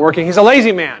tilling, he's not working. He's a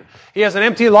lazy man. He has an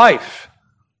empty life.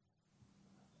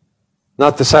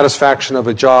 Not the satisfaction of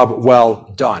a job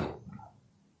well done.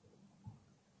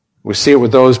 We see it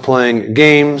with those playing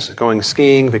games, going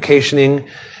skiing, vacationing,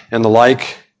 and the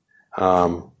like.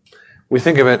 We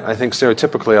think of it, I think,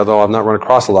 stereotypically, although I've not run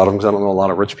across a lot of them because I don't know a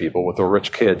lot of rich people with their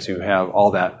rich kids who have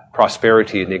all that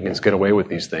prosperity and they can get away with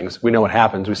these things. We know what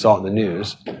happens. We saw it in the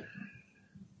news.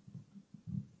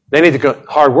 They need to go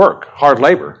hard work, hard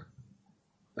labor,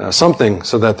 something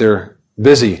so that they're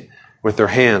busy with their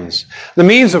hands. The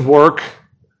means of work,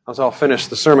 as I'll finish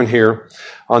the sermon here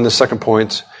on this second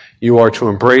point, you are to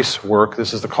embrace work.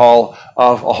 This is the call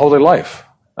of a holy life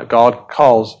that God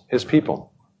calls his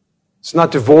people. It's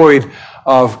not devoid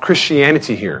of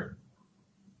Christianity here.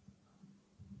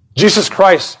 Jesus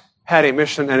Christ had a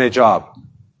mission and a job.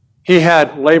 He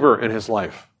had labor in his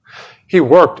life. He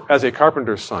worked as a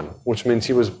carpenter's son, which means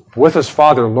he was with his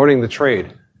father learning the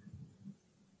trade,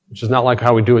 which is not like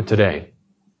how we do it today.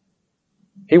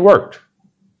 He worked.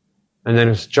 And then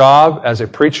his job as a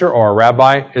preacher or a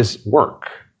rabbi is work.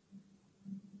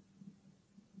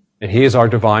 And he is our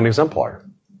divine exemplar.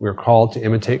 We are called to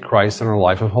imitate Christ in our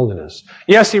life of holiness.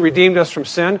 Yes, he redeemed us from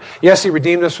sin. Yes, he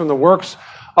redeemed us from the works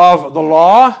of the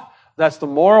law. That's the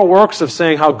moral works of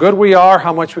saying how good we are,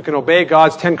 how much we can obey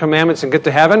God's 10 commandments and get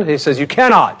to heaven. He says, you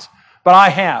cannot, but I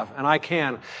have, and I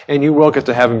can, and you will get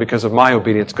to heaven because of my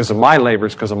obedience, because of my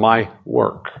labors, because of my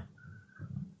work.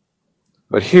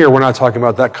 But here, we're not talking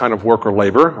about that kind of work or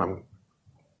labor. I'm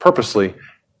purposely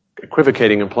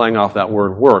equivocating and playing off that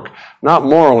word work. Not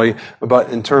morally, but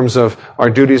in terms of our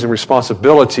duties and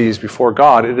responsibilities before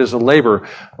God. It is a labor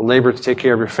to take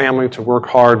care of your family, to work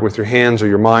hard with your hands or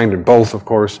your mind, and both, of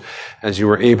course, as you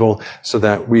are able, so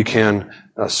that we can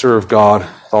serve God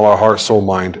with all our heart, soul,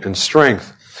 mind, and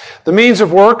strength. The means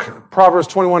of work, Proverbs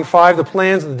 21:5, the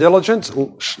plans of the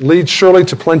diligent lead surely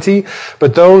to plenty,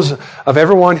 but those of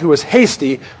everyone who is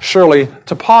hasty surely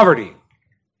to poverty.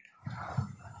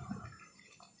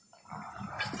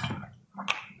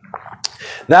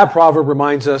 That proverb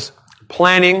reminds us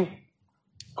planning,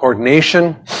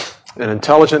 coordination, and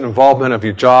intelligent involvement of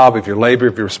your job, of your labor,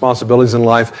 of your responsibilities in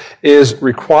life is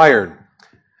required.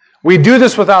 We do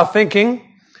this without thinking.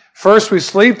 First we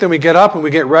sleep, then we get up and we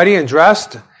get ready and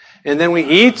dressed, and then we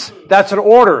eat. That's an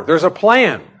order. There's a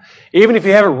plan. Even if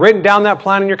you haven't written down that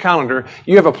plan in your calendar,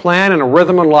 you have a plan and a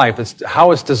rhythm in life. It's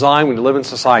how it's designed when you live in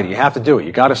society. You have to do it.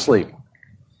 You got to sleep.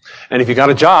 And if you got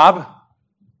a job,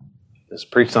 it's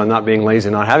preached on not being lazy,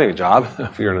 not having a job,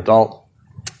 if you're an adult,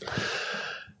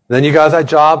 then you got that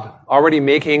job already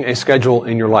making a schedule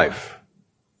in your life.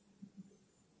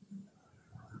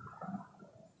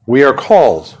 We are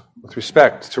called, with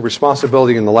respect to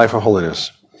responsibility in the life of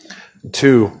holiness,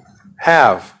 to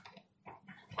have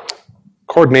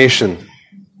coordination,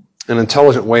 an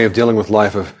intelligent way of dealing with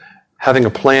life, of having a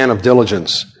plan of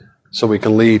diligence so we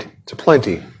can lead to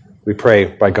plenty. We pray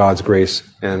by God's grace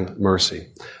and mercy.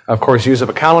 Of course, use of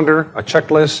a calendar, a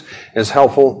checklist is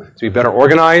helpful to be better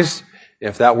organized.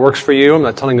 If that works for you, I'm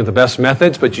not telling you the best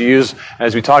methods, but you use,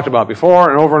 as we talked about before,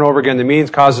 and over again, the means,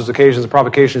 causes, occasions, and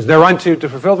provocations thereunto to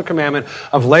fulfill the commandment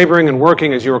of laboring and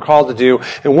working as you are called to do.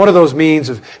 And one of those means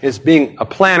is being a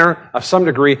planner of some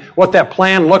degree. What that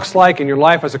plan looks like in your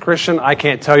life as a Christian, I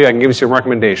can't tell you. I can give you some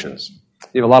recommendations.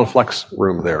 You have a lot of flex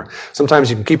room there. Sometimes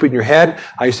you can keep it in your head.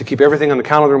 I used to keep everything on the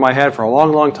calendar in my head for a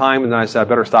long, long time, and then I said, I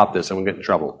better stop this. I'm going to get in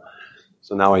trouble.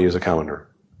 So now I use a calendar.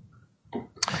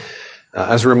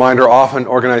 As a reminder, often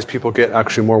organized people get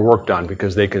actually more work done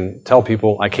because they can tell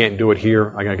people, I can't do it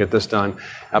here, I got to get this done,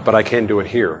 but I can do it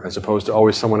here, as opposed to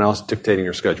always someone else dictating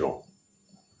your schedule.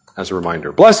 As a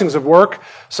reminder. Blessings of work,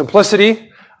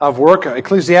 simplicity of work.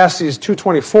 Ecclesiastes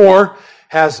 2:24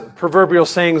 has proverbial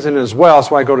sayings in it as well.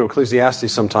 That's why I go to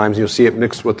Ecclesiastes sometimes. You'll see it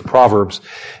mixed with the Proverbs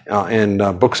and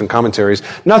books and commentaries.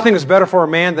 Nothing is better for a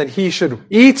man than he should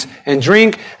eat and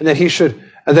drink, and that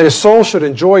his soul should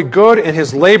enjoy good in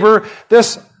his labor.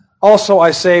 This also,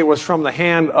 I say, was from the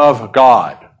hand of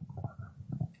God.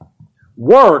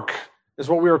 Work is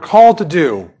what we are called to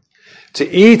do, to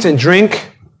eat and drink.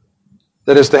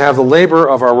 That is to have the labor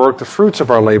of our work, the fruits of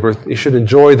our labor. He should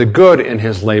enjoy the good in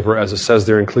his labor, as it says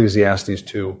there in Ecclesiastes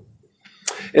 2.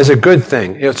 It's a good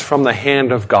thing. It's from the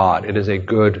hand of God. It is a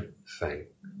good thing.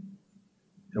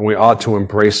 And we ought to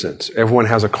embrace it. Everyone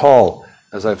has a call,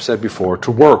 as I've said before,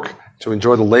 to work, to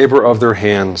enjoy the labor of their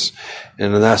hands.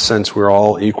 And in that sense, we're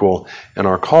all equal in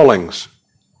our callings.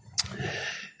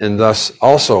 And thus,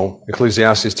 also,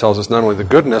 Ecclesiastes tells us not only the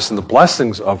goodness and the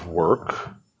blessings of work,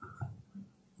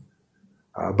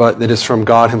 but it is from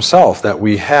God himself that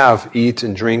we have, eat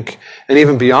and drink, and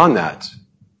even beyond that,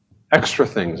 extra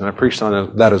things. And I preached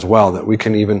on that as well, that we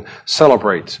can even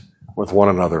celebrate with one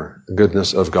another the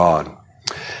goodness of God.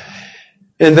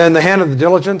 And then the hand of the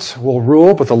diligent will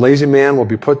rule, but the lazy man will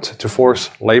be put to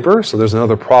forced labor. So there's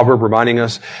another proverb reminding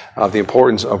us of the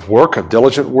importance of work, of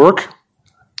diligent work,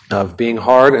 of being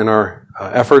hard in our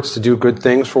efforts to do good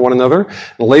things for one another.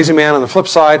 The lazy man, on the flip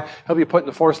side, he'll be put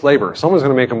into forced labor. Someone's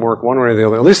going to make him work one way or the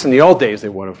other. At least in the old days, they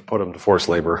would have put him to forced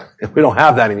labor. We don't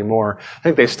have that anymore. I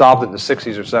think they stopped it in the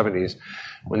 60s or 70s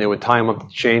when they would tie them up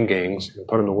to chain gangs and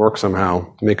put them to work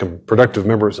somehow to make them productive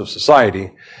members of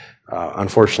society.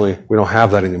 Unfortunately, we don't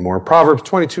have that anymore. Proverbs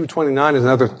 22:29 is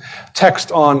another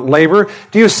text on labor.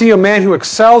 Do you see a man who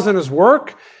excels in his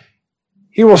work?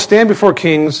 He will stand before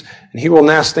kings, and he will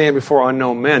not stand before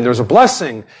unknown men. There's a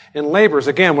blessing in labors.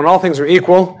 Again, when all things are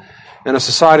equal, in a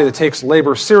society that takes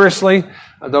labor seriously,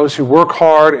 those who work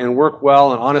hard and work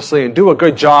well and honestly and do a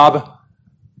good job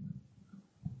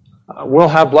will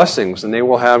have blessings, and they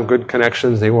will have good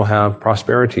connections. They will have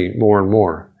prosperity more and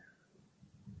more.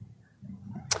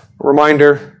 A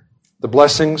reminder, the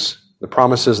blessings, the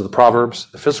promises of the Proverbs,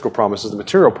 the physical promises, the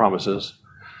material promises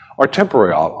are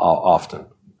temporary often.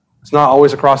 It's not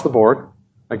always across the board.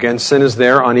 Again, sin is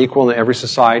there, unequal in every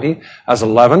society, as a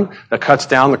leaven that cuts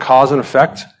down the cause and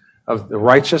effect of the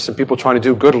righteous and people trying to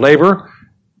do good labor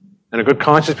and a good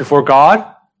conscience before God.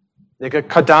 They get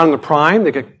cut down in the prime.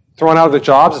 They get thrown out of their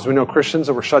jobs. As we know, Christians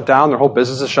that were shut down, their whole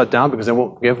business is shut down because they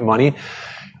won't give money,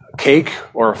 cake,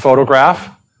 or a photograph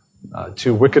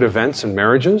to wicked events and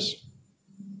marriages.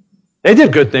 They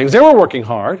did good things. They were working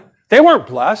hard. They weren't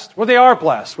blessed. Well, they are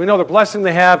blessed. We know the blessing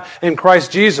they have in Christ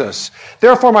Jesus.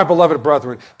 Therefore, my beloved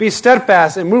brethren, be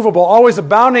steadfast, immovable, always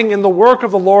abounding in the work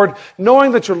of the Lord,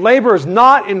 knowing that your labor is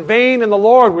not in vain in the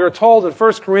Lord. We are told in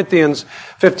 1 Corinthians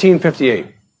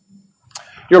 15:58.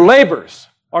 Your labors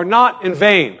are not in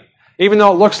vain, even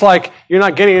though it looks like you're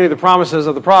not getting any of the promises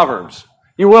of the Proverbs.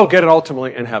 You will get it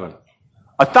ultimately in heaven.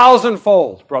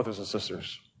 1,000-fold, brothers and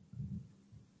sisters,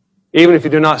 even if you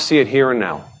do not see it here and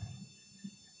now.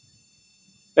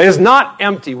 It is not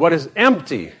empty. What is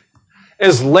empty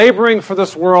is laboring for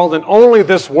this world and only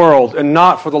this world and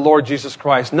not for the Lord Jesus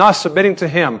Christ, not submitting to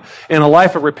Him in a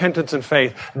life of repentance and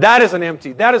faith. That is an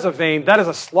empty, that is a vain, that is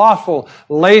a slothful,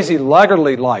 lazy,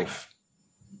 laggardly life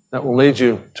that will lead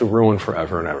you to ruin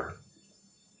forever and ever.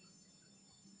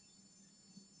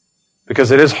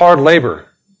 Because it is hard labor.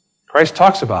 Christ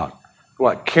talks about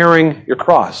what? Carrying your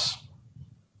cross.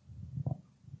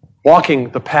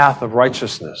 Walking the path of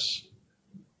righteousness.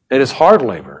 It is hard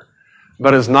labor,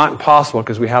 but it is not impossible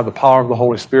because we have the power of the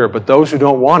Holy Spirit. But those who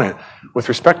don't want it, with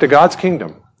respect to God's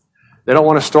kingdom, they don't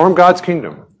want to storm God's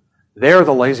kingdom. They are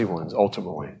the lazy ones,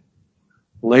 ultimately.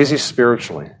 Lazy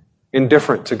spiritually,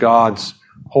 indifferent to God's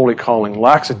holy calling,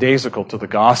 lackadaisical to the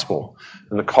gospel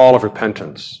and the call of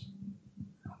repentance.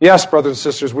 Yes, brothers and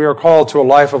sisters, we are called to a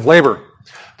life of labor.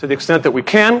 To the extent that we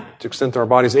can, to the extent that our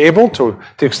body is able, to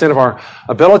the extent of our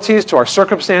abilities, to our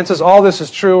circumstances. All this is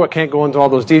true. I can't go into all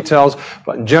those details,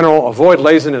 but in general, avoid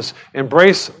laziness.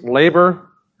 Embrace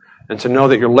labor, and to know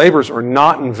that your labors are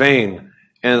not in vain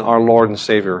in our Lord and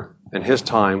Savior, and His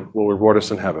time will reward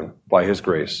us in heaven by His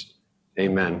grace.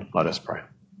 Amen. Let us pray.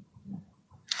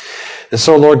 And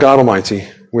so, Lord God Almighty,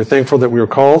 we're thankful that we are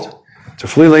called to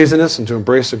flee laziness and to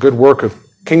embrace a good work of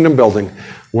kingdom building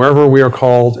wherever we are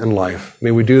called in life. May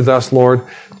we do thus, Lord,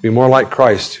 to be more like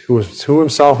Christ, who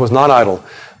Himself was not idle,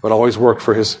 but always worked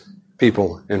for His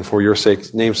people. And for your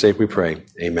name's sake we pray.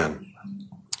 Amen.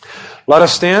 Let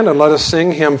us stand and let us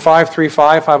sing hymn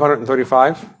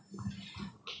 535.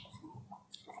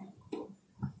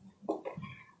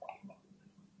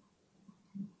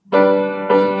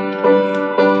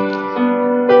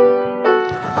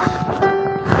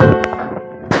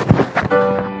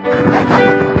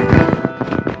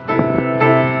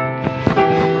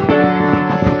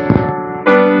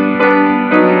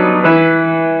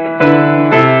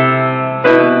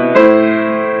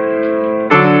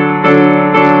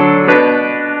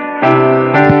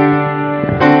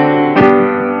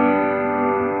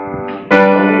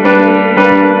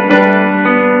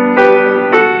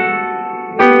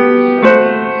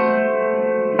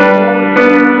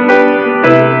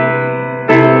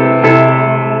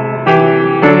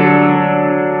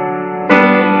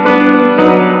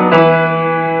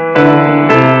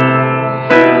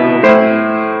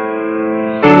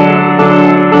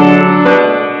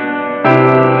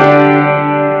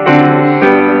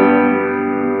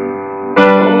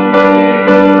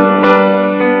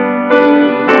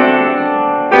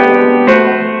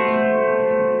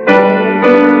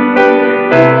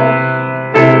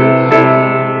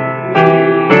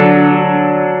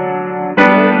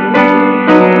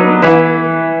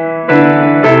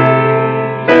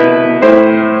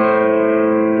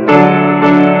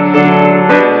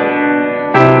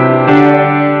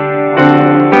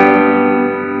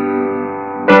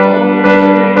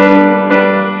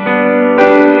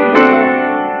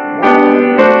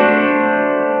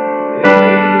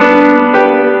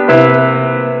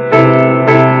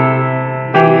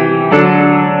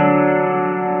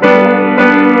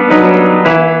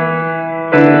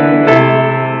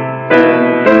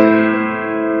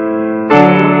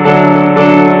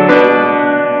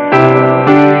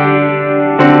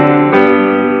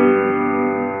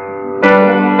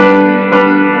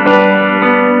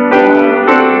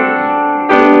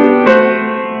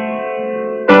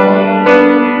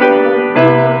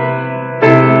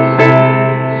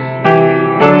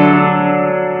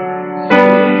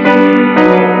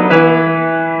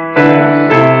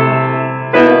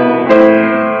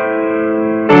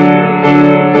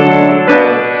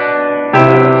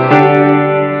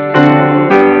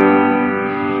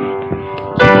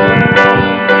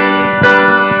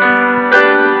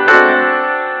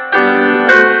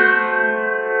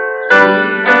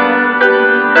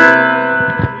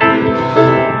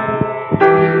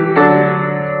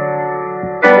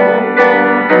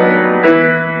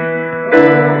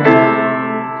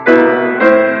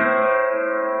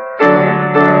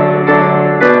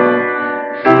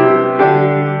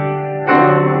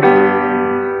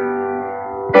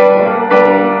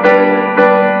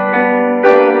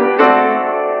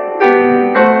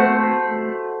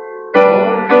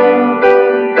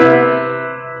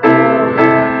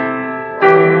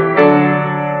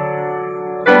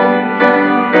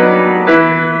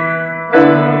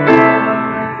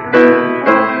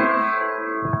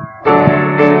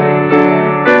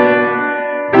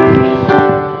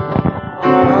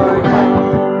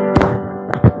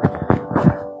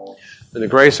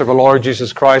 grace of our Lord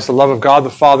Jesus Christ, the love of God the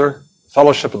Father, the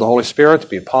fellowship of the Holy Spirit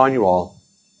be upon you all.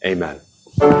 Amen.